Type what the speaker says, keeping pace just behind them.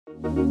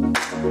Hi,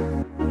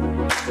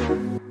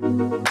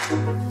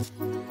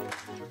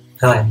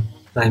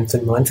 I'm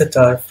Salman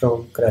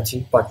from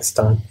Karachi,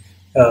 Pakistan,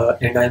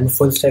 and I'm a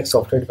full-stack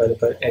software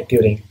developer at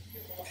Turing.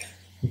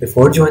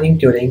 Before joining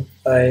Turing,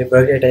 I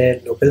worked at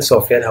a local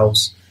software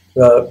house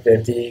where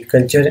the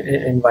culture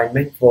and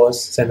environment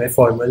was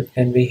semi-formal,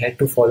 and we had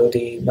to follow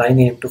the 9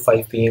 a.m. to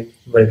 5 p.m.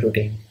 work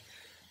routine.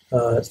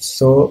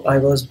 So I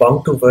was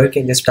bound to work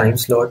in this time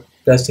slot,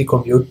 plus the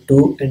commute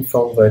to and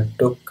from work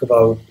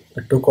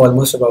took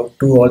almost about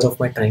 2 hours of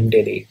my time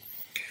daily.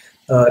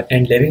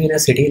 And living in a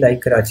city like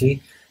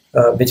Karachi,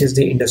 which is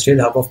the industrial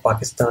hub of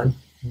Pakistan,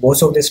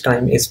 most of this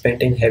time is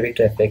spent in heavy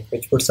traffic,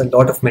 which puts a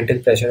lot of mental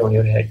pressure on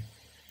your head.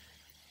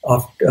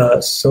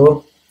 It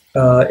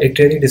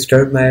really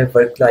disturbed my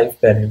work-life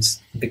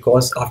balance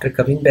because after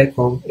coming back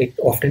home, it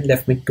often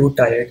left me too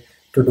tired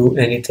to do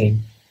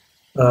anything.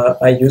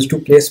 I used to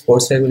play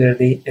sports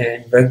regularly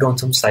and worked on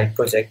some side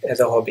project as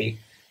a hobby.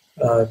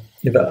 Uh,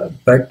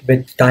 but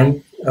with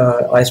time,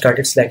 I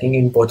started slacking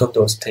in both of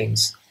those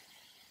things.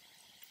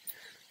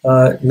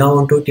 Now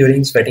on to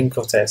Turing's vetting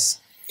process.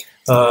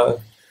 Uh,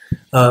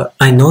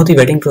 I know the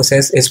vetting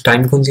process is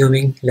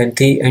time-consuming,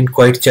 lengthy, and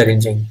quite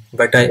challenging,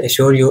 but I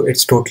assure you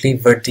it's totally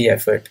worth the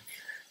effort.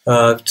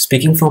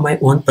 Speaking from my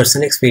own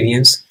personal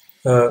experience,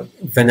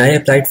 when I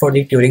applied for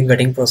the Turing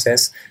vetting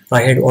process,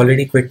 I had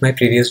already quit my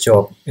previous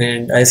job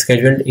and I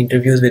scheduled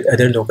interviews with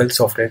other local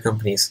software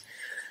companies.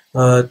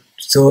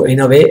 So in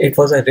a way, it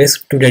was a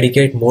risk to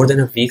dedicate more than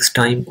a week's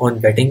time on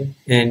vetting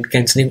and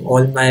cancelling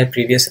all my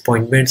previous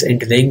appointments and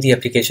delaying the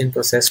application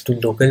process to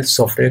local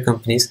software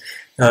companies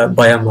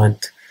by a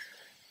month.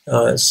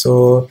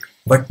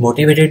 What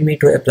motivated me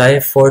to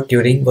apply for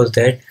Turing was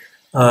that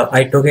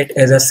I took it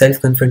as a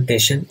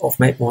self-confrontation of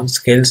my own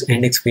skills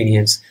and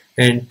experience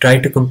and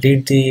tried to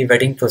complete the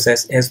vetting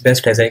process as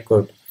best as I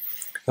could.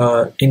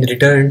 In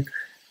return,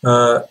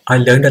 I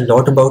learned a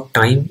lot about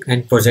time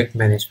and project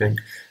management,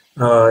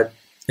 uh,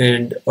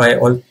 and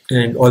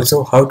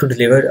also how to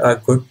deliver a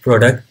good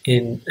product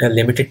in a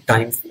limited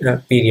time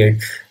period,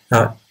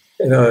 uh,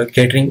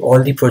 catering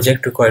all the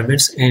project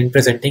requirements and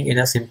presenting in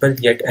a simple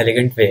yet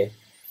elegant way.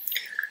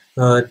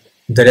 Uh,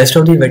 the rest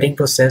of the vetting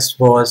process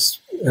was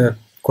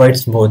quite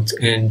smooth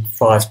and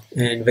fast,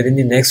 and within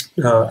the next,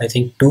 I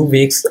think, 2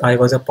 weeks, I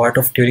was a part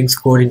of Turing's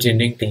core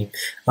engineering team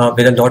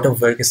with a lot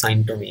of work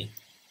assigned to me.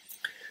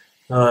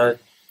 Uh,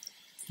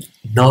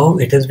 Now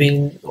it has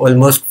been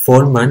almost 4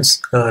 months.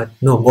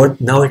 No, more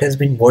now it has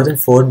been more than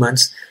 4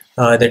 months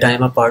that I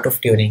am a part of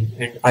Turing,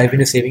 and I've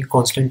been receiving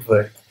constant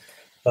work.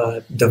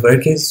 The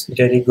work is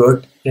really good,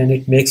 and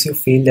it makes you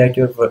feel that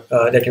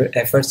that your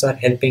efforts are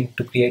helping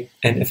to create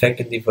an effect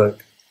in the world.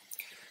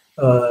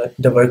 Uh,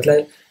 the work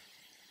life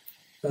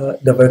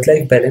the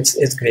work-life balance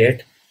is great.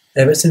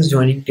 Ever since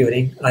joining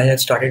Turing, I have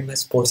started my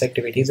sports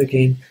activities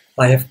again.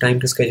 I have time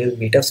to schedule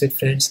meetups with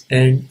friends,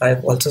 and I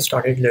have also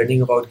started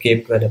learning about game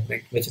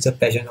development, which is a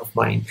passion of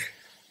mine.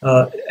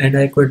 And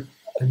I could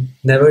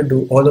never do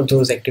all of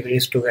those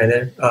activities together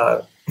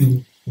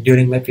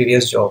during my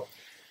previous job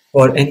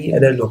or any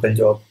other local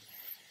job.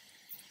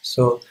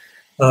 So,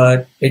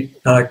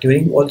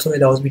 Turing also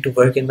allows me to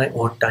work in my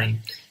own time.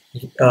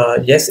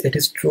 Yes, it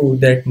is true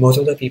that most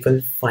of the people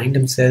find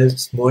themselves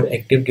more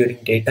active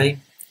during daytime,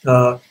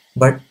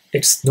 but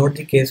it's not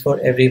the case for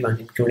everyone,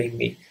 including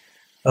me.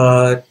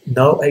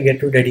 Now I get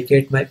to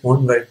dedicate my own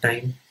work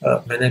time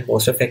when I'm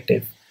most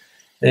effective,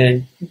 and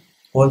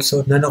also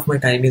none of my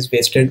time is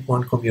wasted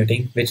on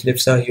commuting, which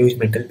lifts a huge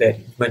mental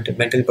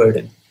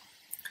burden.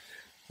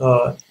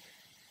 Uh,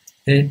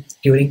 and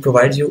Turing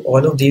provides you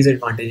all of these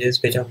advantages,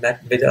 which are met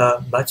with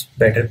a much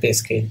better pay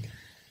scale.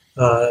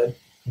 Uh,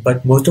 but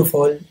most of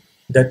all,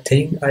 the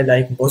thing I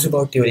like most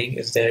about Turing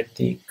is that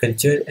the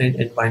culture and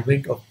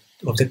environment of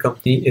the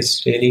company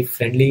is really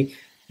friendly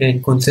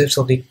and consists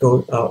of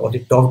of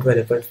the top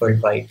developers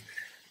worldwide.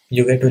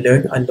 You get to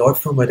learn a lot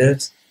from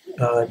others.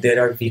 There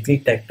are weekly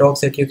tech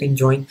talks that you can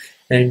join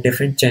and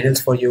different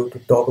channels for you to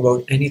talk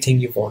about anything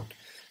you want.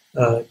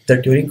 The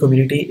Turing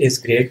community is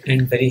great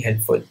and very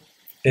helpful,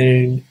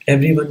 and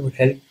everyone would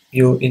help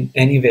you in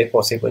any way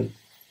possible.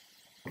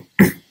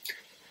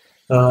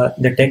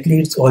 The tech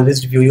leads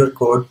always review your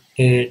code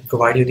and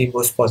provide you the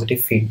most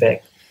positive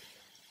feedback.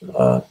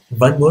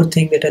 One more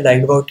thing that I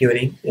liked about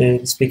Turing,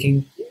 and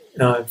speaking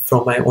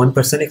from my own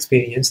personal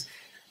experience,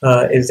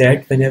 is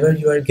that whenever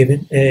you are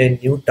given a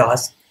new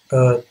task,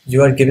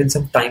 you are given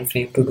some time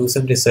frame to do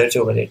some research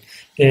over it,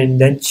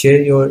 and then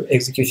share your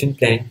execution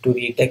plan to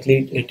the tech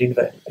lead and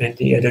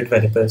the other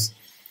developers.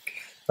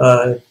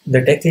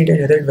 The tech lead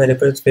and other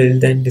developers will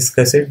then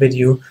discuss it with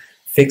you,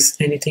 fix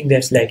anything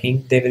that's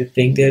lacking. They will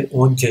bring their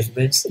own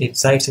judgments,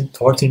 insights, and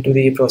thoughts into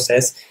the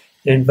process.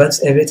 And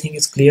once everything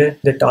is clear,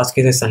 the task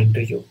is assigned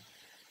to you.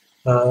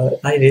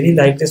 I really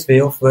like this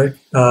way of work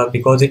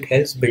because it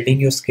helps building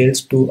your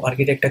skills to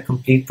architect a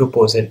complete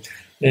proposal,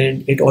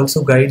 and it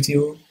also guides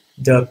you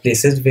the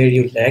places where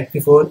you lagged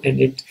before,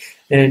 and it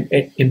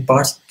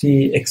imparts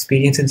the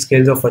experience and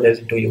skills of others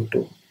into you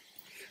too.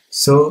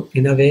 So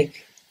in a way,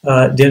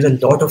 there's a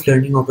lot of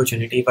learning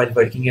opportunity while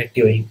working at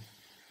Turing.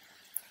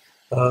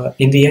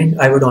 In the end,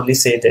 I would only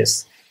say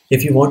this.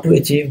 If you want to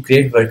achieve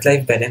great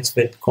work-life balance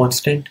with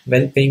constant,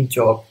 well-paying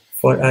job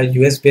for a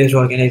US-based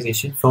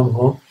organization from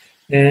home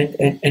and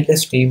an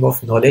endless stream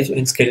of knowledge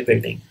and skill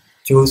building,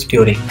 choose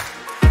Turing.